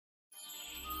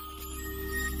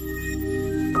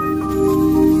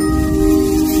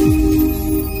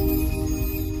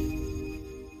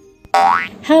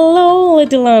Hello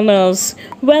little learners,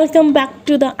 welcome back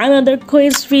to the another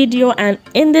quiz video, and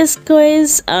in this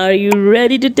quiz are you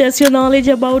ready to test your knowledge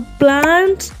about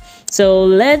plants? So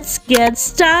let's get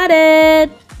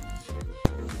started.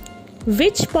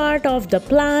 Which part of the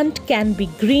plant can be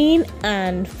green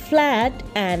and flat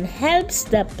and helps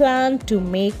the plant to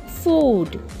make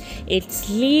food? Its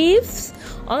leaves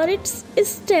or its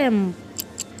stem?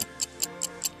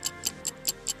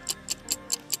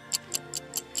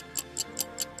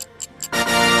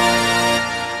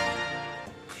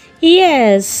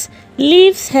 Yes,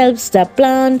 leaves helps the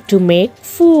plant to make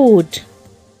food.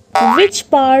 Which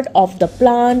part of the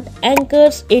plant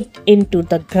anchors it into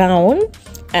the ground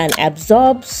and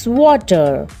absorbs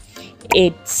water?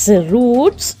 Its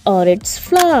roots or its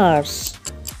flowers?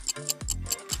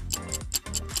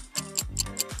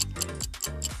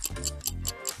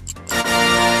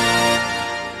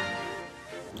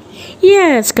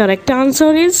 Yes, correct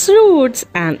answer is roots,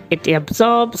 and it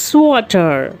absorbs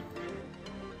water.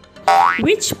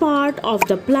 Which part of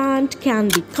the plant can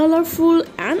be colorful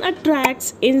and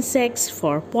attracts insects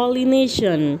for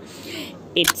pollination?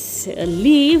 Its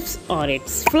leaves or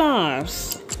its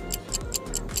flowers?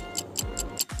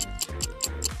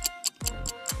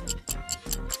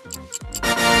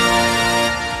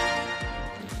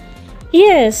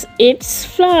 Yes, its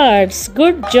flowers.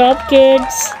 Good job,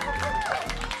 kids.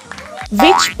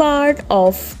 Which part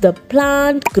of the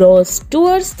plant grows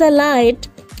towards the light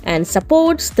and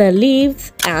supports the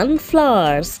leaves and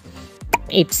flowers?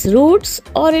 Its roots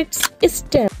or its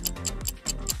stem?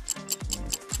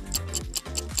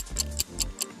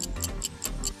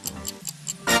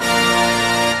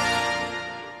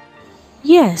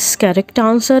 Yes, correct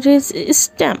answer is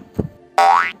stem.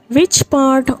 Which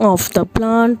part of the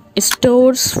plant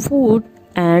stores food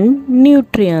and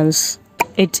nutrients?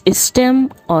 Its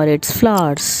stem or its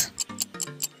flowers?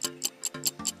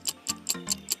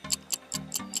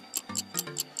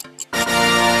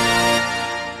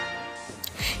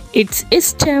 Its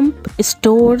stem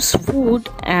stores food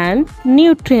and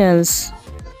nutrients.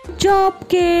 Good job,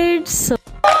 kids!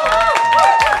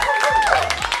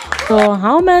 So,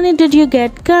 how many did you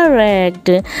get correct?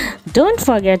 Don't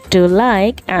forget to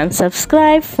like and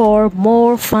subscribe for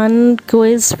more fun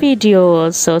quiz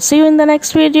videos. So, see you in the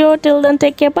next video. Till then,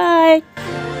 take care. Bye.